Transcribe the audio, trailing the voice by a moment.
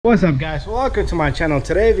What's up, guys? Welcome to my channel.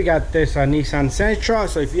 Today we got this Nissan Sentra.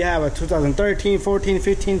 So if you have a 2013, 14,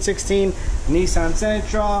 15, 16 Nissan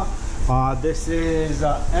Sentra, this is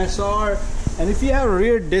SR. And if you have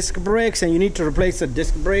rear disc brakes and you need to replace the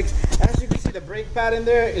disc brakes, as you can see, the brake pad in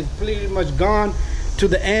there is pretty much gone to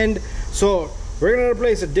the end. So we're gonna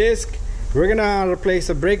replace a disc, we're gonna replace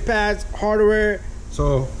the brake pads, hardware.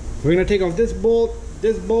 So we're gonna take off this bolt,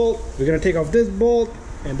 we're gonna take off this bolt,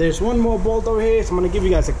 and there's one more bolt over here. So I'm gonna give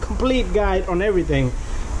you guys a complete guide on everything.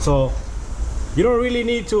 So you don't really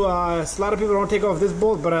need to a lot of people don't take off this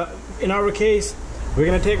bolt, but in our case we're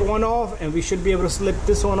gonna take one off and we should be able to slip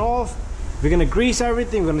this one off. We're gonna grease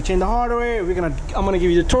everything, we're gonna change the hardware, I'm gonna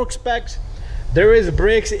give you the torque specs. There is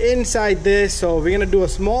brakes inside this, so we're gonna do a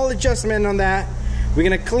small adjustment on that. We're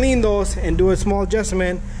gonna clean those and do a small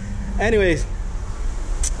adjustment. Anyways,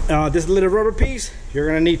 this little rubber piece, you're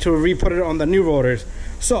gonna need to re-put it on the new rotors.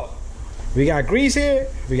 So we got grease here,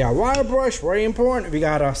 we got wire brush, very important. We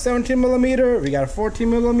got a 17mm, we got a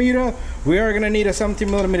 14mm. We are gonna need a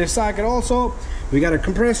 17mm socket also. We got a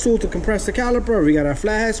compress tool to compress the caliper, we got a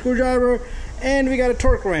flathead screwdriver, and we got a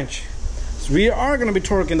torque wrench. So we are gonna be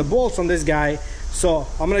torquing the bolts on this guy. So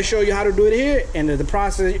I'm gonna show you how to do it here, and the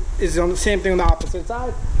process is on the same thing on the opposite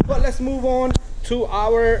side. But let's move on to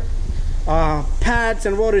our pads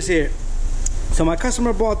and rotors here. So my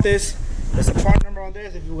customer bought this. There's a part number on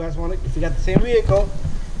this if you guys want it, if you got the same vehicle.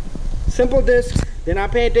 Simple discs, they're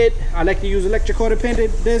not painted. I like to use electric coated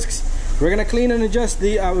painted discs. We're gonna clean and adjust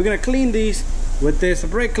the we're gonna clean these with this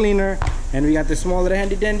brake cleaner, and we got this small little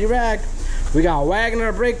handy dandy rag. We got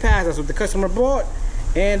Wagner brake pads, that's what the customer bought.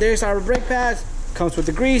 And there's our brake pads. Comes with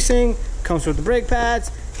the greasing, comes with the brake pads,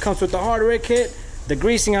 comes with the hardware kit. The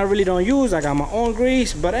greasing I really don't use, I got my own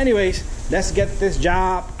grease. But anyways, let's get this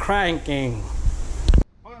job cranking.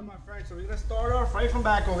 Alright my friends, so we're gonna start off right from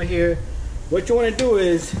back over here. What you wanna do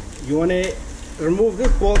is, you wanna remove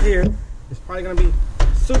this bolt here. It's probably gonna be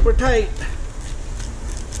super tight.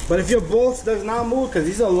 But if your bolts does not move, because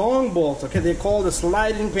these are long bolts, okay, they're called the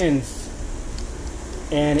sliding pins.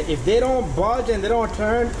 And if they don't budge and they don't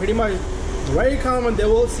turn, pretty much very common, they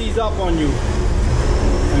will seize up on you.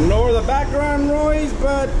 Ignore the background noise,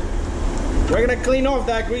 but we're gonna clean off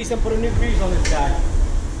that grease and put a new grease on this guy.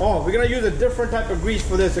 Oh, we're gonna use a different type of grease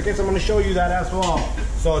for this, okay? So I'm gonna show you that as well.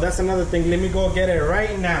 So that's another thing. Let me go get it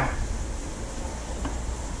right now.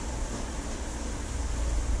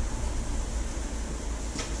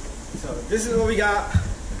 So this is what we got.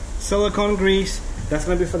 Silicone grease. That's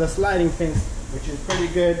gonna be for the sliding pins, which is pretty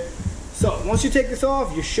good. So once you take this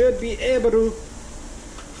off, you should be able to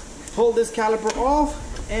pull this caliper off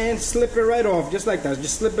and slip it right off, just like that.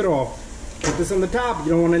 Just slip it off. Put this on the top.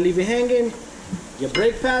 You don't want to leave it hanging. Your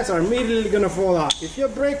brake pads are immediately gonna fall out. If your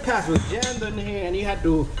brake pads was jammed in here and you had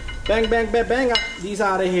to bang, bang, bang, bang these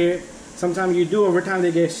out of here, sometimes you do, over time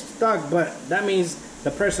they get stuck, but that means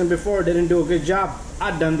the person before didn't do a good job.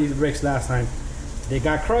 I done these brakes last time. They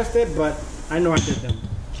got crusted, but I know I did them.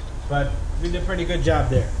 But we did a pretty good job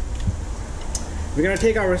there. We're gonna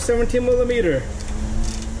take our 17mm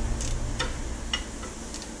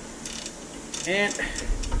and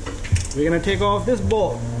we're gonna take off this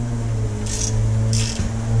bolt.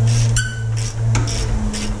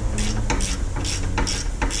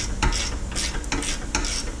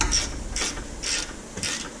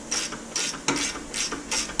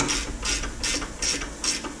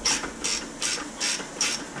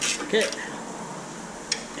 Okay,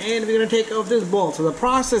 and we're gonna take off this bolt. So the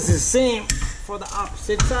process is same for the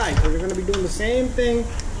opposite side. So we're gonna be doing the same thing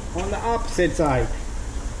on the opposite side.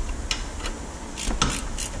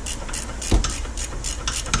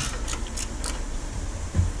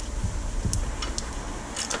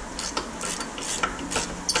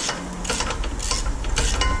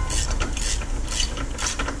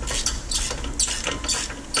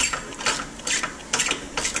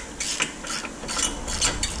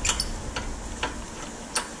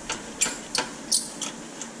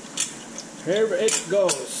 Here it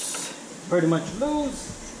goes. Pretty much loose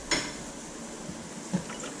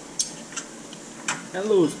and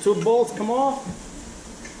loose. Two bolts come off.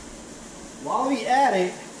 While we at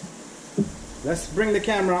it, let's bring the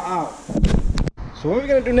camera out. So what we're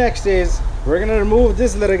gonna do next is we're gonna remove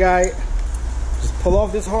this little guy. Just pull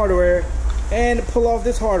off this hardware and pull off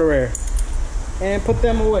this hardware and put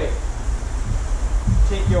them away.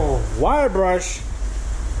 Take your wire brush.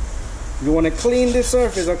 You want to clean this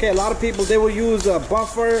surface, okay? A lot of people, they will use a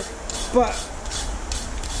buffer, but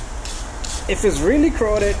if it's really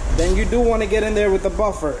corroded, then you do want to get in there with the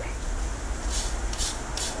buffer.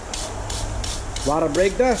 A lot of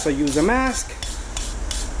brake dust, so use a mask.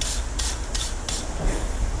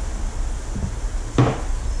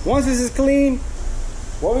 Once this is clean,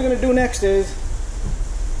 what we're gonna do next is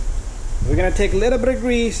we're gonna take a little bit of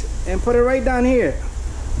grease and put it right down here.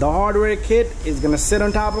 The hardware kit is gonna sit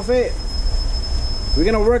on top of it. We're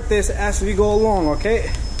gonna work this as we go along,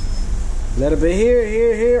 okay? A little bit here,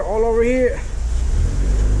 here, here, all over here.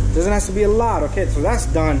 Doesn't have to be a lot, okay? So that's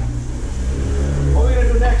done. What we're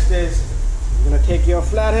gonna do next is we're gonna take your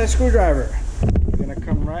flathead screwdriver. We're gonna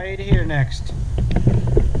come right here next.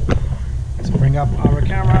 Let's bring up our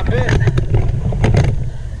camera a bit.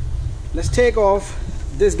 Let's take off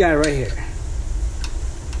this guy right here.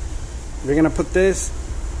 We're gonna put this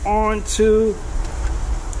onto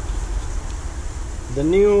the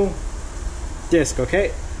new disc,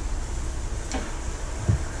 okay?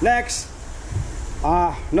 Next,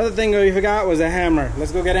 another thing we forgot was a hammer.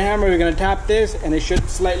 Let's go get a hammer. We're gonna tap this and it should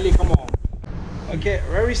slightly come off. Okay,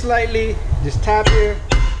 very slightly, just tap here.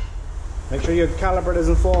 Make sure your caliper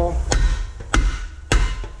doesn't fall.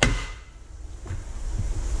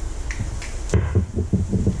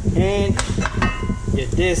 And your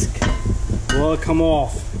disc will come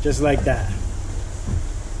off just like that.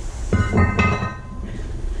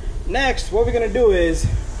 Next, what we're gonna do is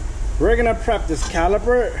we're gonna prep this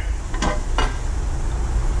caliper.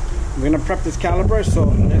 We're gonna prep this caliper, so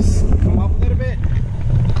let's come up a little bit.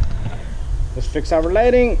 Let's fix our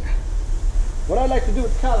lighting. What I like to do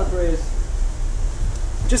with caliper is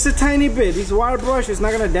just a tiny bit. This wire brush is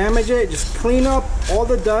not gonna damage it. Just clean up all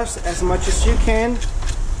the dust as much as you can.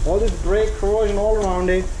 All this brake corrosion all around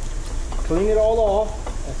it. Clean it all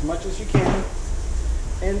off as much as you can.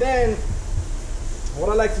 And then what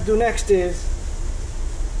I like to do next is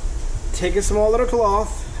take a small little cloth,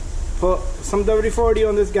 put some WD-40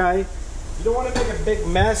 on this guy. You don't want to make a big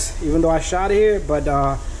mess, even though I shot here, but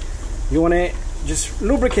you want to just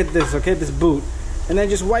lubricate this, okay, this boot. And then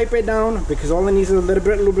just wipe it down, because all it needs is a little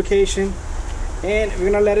bit of lubrication. And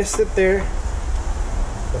we're gonna let it sit there.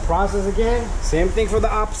 The process again, same thing for the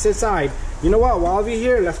opposite side. You know what, while we're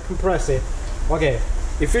here, let's compress it. Okay,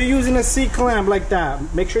 if you're using a C-clamp like that,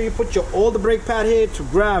 make sure you put your old brake pad here to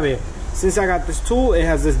grab it. Since I got this tool, it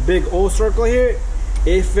has this big O circle here.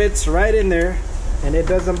 It fits right in there, and it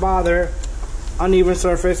doesn't bother uneven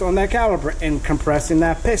surface on that caliper and compressing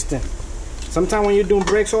that piston. Sometimes when you're doing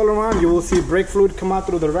brakes all around, you will see brake fluid come out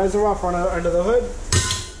through the reservoir from under the hood.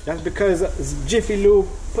 That's because Jiffy Lube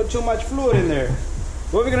put too much fluid in there.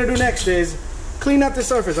 What we're gonna do next is clean up the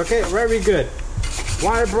surface, okay? Very good.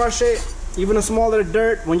 Wire brush it. Even a small little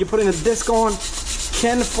dirt, when you're putting a disc on,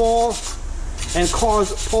 can fall and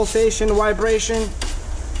cause pulsation, vibration.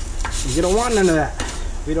 You don't want none of that.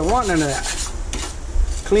 We don't want none of that.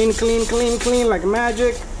 Clean, clean, clean, clean like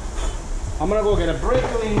magic. I'm gonna go get a brake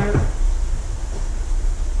cleaner.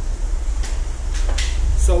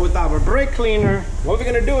 So with our brake cleaner, what we're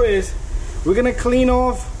gonna do is we're gonna clean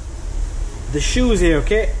off the shoes here,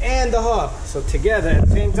 okay, and the hub. So together at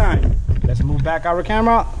the same time. Let's move back our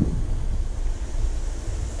camera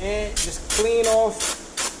and just clean off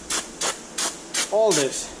all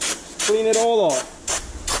this. Just clean it all off.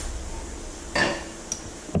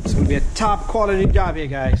 It's gonna be a top quality job here,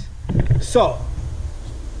 guys. So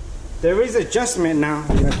there is adjustment now.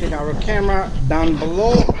 We're gonna take our camera down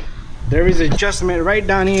below. There is adjustment right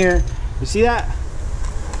down here. You see that?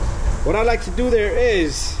 What I like to do there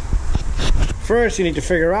is, first you need to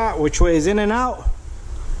figure out which way is in and out.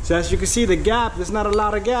 So as you can see, the gap, there's not a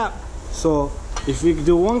lot of gap. So if we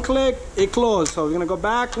do one click, it closed. So we're gonna go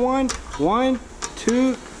back one,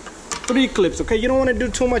 two, 3 clips. Okay, you don't want to do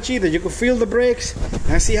too much either. You can feel the brakes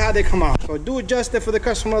and see how they come out. So do adjust it for the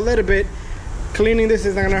customer a little bit. Cleaning this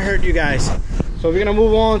is not gonna hurt you guys. So we're gonna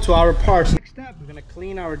move on to our parts. Next step, we're gonna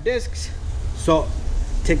clean our discs. So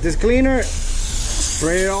take this cleaner,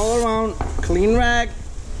 spray it all around, clean rag,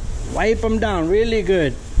 wipe them down really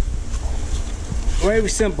good. Very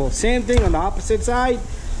simple. Same thing on the opposite side.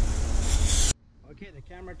 Okay, the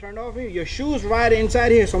camera turned off here. Your shoes right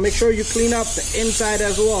inside here, so make sure you clean up the inside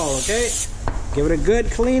as well, okay? Give it a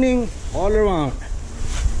good cleaning all around.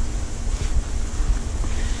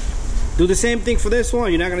 Do the same thing for this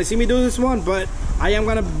one. You're not gonna see me do this one, but I am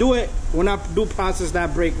gonna do it when I do process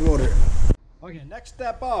that brake rotor. Okay, next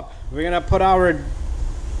step up, we're gonna put our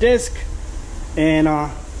disc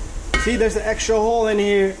and see, there's an extra hole in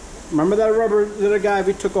here. Remember that rubber little guy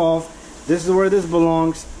we took off? This is where this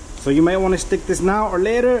belongs. So you might want to stick this now or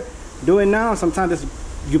later. Do it now. Sometimes this,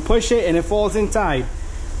 you push it and it falls inside.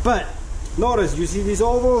 But notice, you see these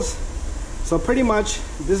ovals? So pretty much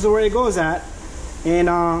this is where it goes at. And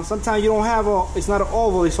sometimes you don't have it's not an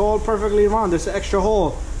oval, it's all perfectly round. There's an extra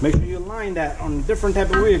hole. Make sure you line that on a different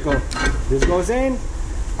type of vehicle. This goes in.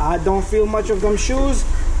 I don't feel much of them shoes.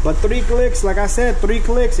 But 3 clicks, like I said, 3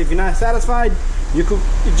 clicks. If you're not satisfied, you could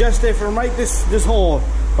adjust it from right this hole.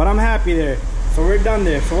 But I'm happy there. So we're done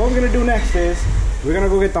there. So what we're gonna do next is we're gonna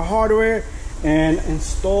go get the hardware and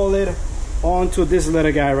install it onto this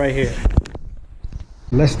little guy right here.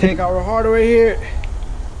 Let's take our hardware here.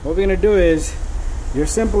 What we're gonna do is you're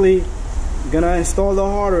simply gonna install the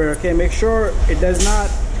hardware. Okay, make sure it does not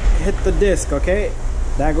hit the disc. Okay,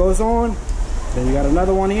 that goes on. Then you got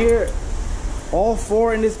another one here. All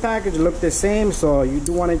 4 in this package look the same, so you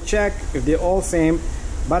do want to check if they're all same.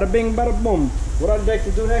 Bada bing, bada boom. What I'd like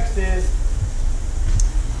to do next is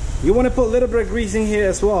you want to put a little bit of grease in here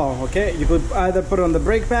as well. Okay, you could either put it on the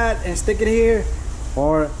brake pad and stick it here,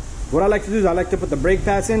 or what I like to do is I like to put the brake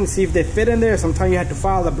pads in, see if they fit in there. Sometimes you have to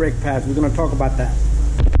file the brake pads. We're gonna talk about that.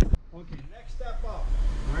 Okay, next step up,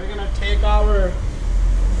 we're gonna take our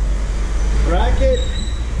bracket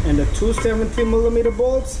and the 217mm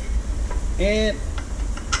bolts, and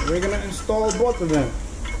we're gonna install both of them.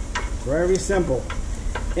 Very simple.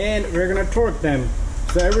 And we're gonna torque them.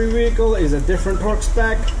 So every vehicle is a different torque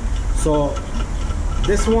spec. So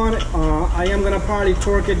this one, I am gonna probably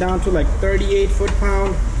torque it down to like 38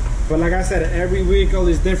 foot-pound. But like I said, every vehicle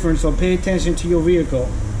is different, so pay attention to your vehicle.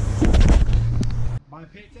 By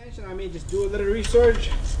pay attention, I mean just do a little research.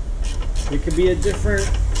 It could be a different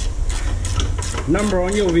number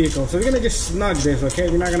on your vehicle. So we're gonna just snug this, okay?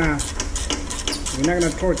 We're not gonna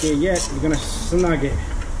torque it yet. We're gonna snug it.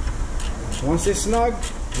 Once it's snug,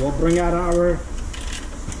 we'll bring out our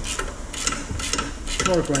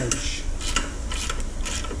torque wrench.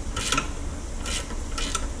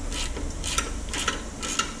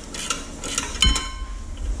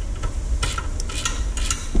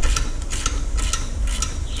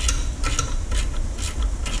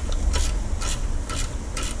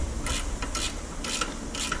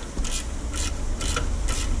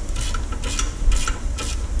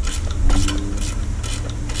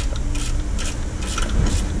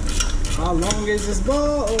 How long is this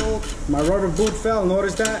bolt? My rubber boot fell,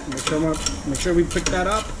 notice that? Make sure we pick that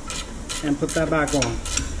up and put that back on.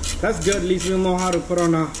 That's good, at least we'll know how to put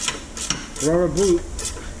on a rubber boot.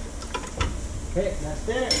 Okay, that's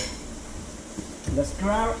there. Let's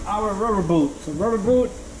grab our rubber boot. So rubber boot,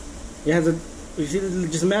 it has you see,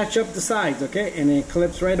 just match up the sides, okay? And it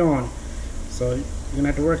clips right on. So you're gonna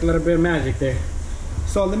have to work a little bit of magic there.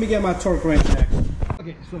 So let me get my torque wrench next.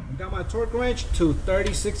 Okay, so I got my torque wrench to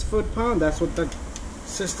 36 foot-pound. That's what the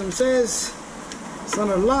system says. It's not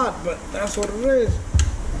a lot, but that's what it is.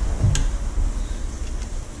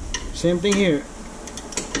 Same thing here.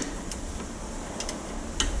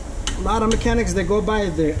 A lot of mechanics, they go by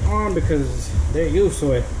their arm because they're used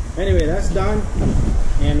to it. Anyway, that's done,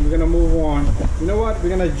 and we're gonna move on. You know what? We're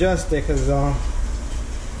gonna adjust it because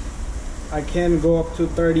I can go up to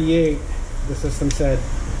 38. The system said.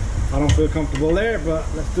 I don't feel comfortable there, but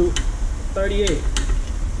let's do 38.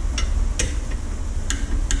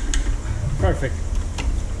 Perfect.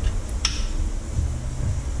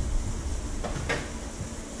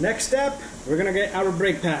 Next step, we're gonna get our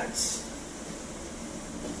brake pads.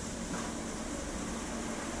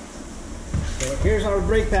 So here's our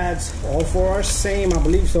brake pads. All 4 are same, I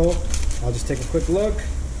believe so. I'll just take a quick look.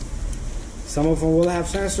 Some of them will have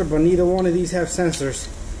sensor, but neither one of these have sensors.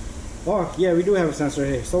 Oh, yeah, we do have a sensor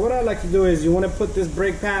here. So what I like to do is you want to put this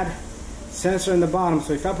brake pad sensor in the bottom.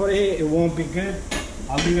 So if I put it here, it won't be good.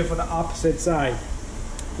 I'll leave it for the opposite side.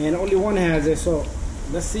 And only one has it. So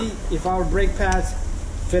let's see if our brake pads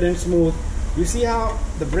fit in smooth. You see how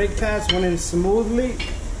the brake pads went in smoothly?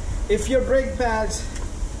 If your brake pads,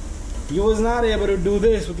 you was not able to do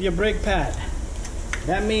this with your brake pad,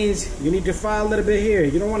 that means you need to file a little bit here.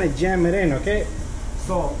 You don't want to jam it in, okay?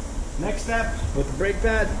 So next step, with the brake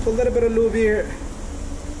pad, put a little bit of lube here.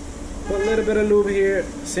 Put a little bit of lube here.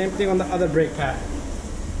 Same thing on the other brake pad.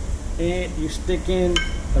 And you stick in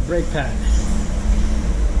the brake pad.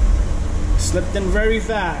 Slipped in very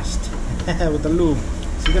fast with the lube.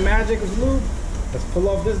 See the magic of lube? Let's pull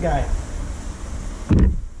off this guy.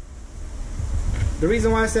 The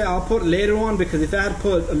reason why I said I'll put later on, because if I had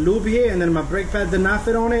put a lube here and then my brake pad did not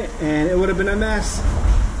fit on it, and it would have been a mess.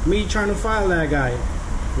 Me trying to file that guy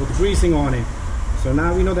with greasing on it. So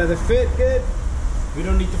now we know that they fit good. We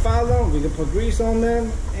don't need to file them. We can put grease on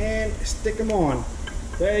them and stick them on.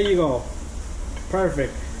 There you go.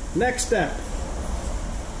 Perfect. Next step,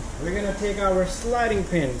 we're gonna take our sliding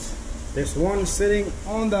pins. There's one sitting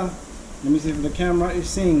on the, let me see if the camera is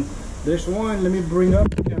seeing. There's one, let me bring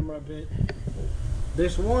up the camera a bit.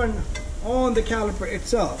 There's one on the caliper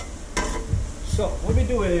itself. So what we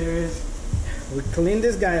do here is we clean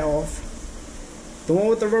this guy off. The one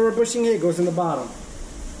with the rubber bushing here goes in the bottom.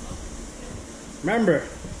 Remember,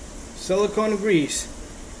 silicone grease.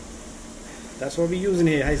 That's what we're using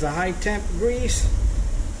here. It's a high temp grease.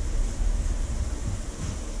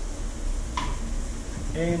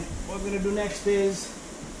 And what we're gonna do next is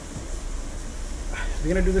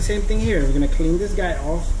we're gonna do the same thing here. We're gonna clean this guy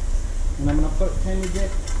off, and I'm gonna put tiny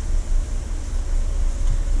bit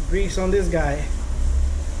grease on this guy.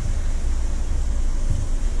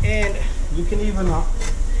 And you can even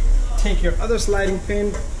take your other sliding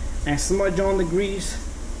pin and smudge on the grease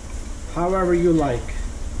however you like.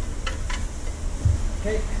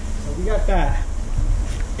 Okay, so we got that.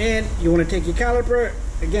 And you want to take your caliper,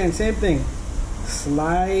 again, same thing.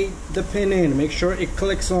 Slide the pin in, make sure it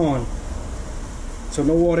clicks on so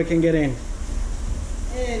no water can get in.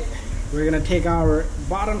 And we're gonna take our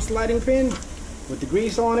bottom sliding pin with the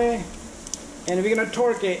grease on it, and we're gonna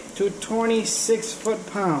torque it to 26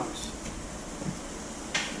 foot-pounds.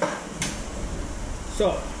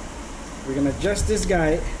 So we're gonna adjust this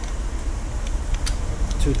guy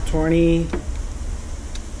to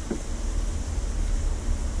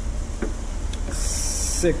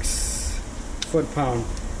 26 foot-pound.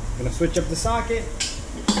 I'm gonna switch up the socket.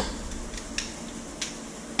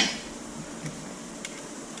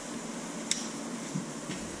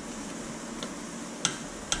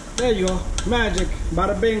 There you go, magic,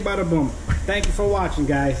 bada bing, bada boom. Thank you for watching,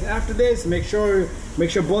 guys. After this, make sure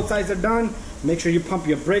both sides are done. Make sure you pump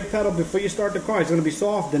your brake pedal before you start the car. It's gonna be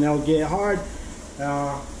soft, then it'll get hard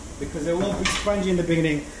because it won't be spongy in the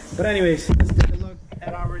beginning. But anyways, let's take a look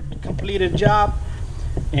at our completed job.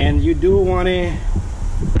 And you do want to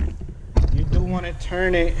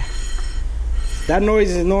turn it. That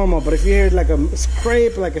noise is normal, but if you hear like a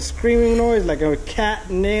scrape, like a screaming noise, like a cat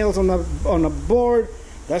nails on the board,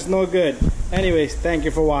 that's no good. Anyways, thank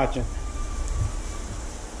you for watching.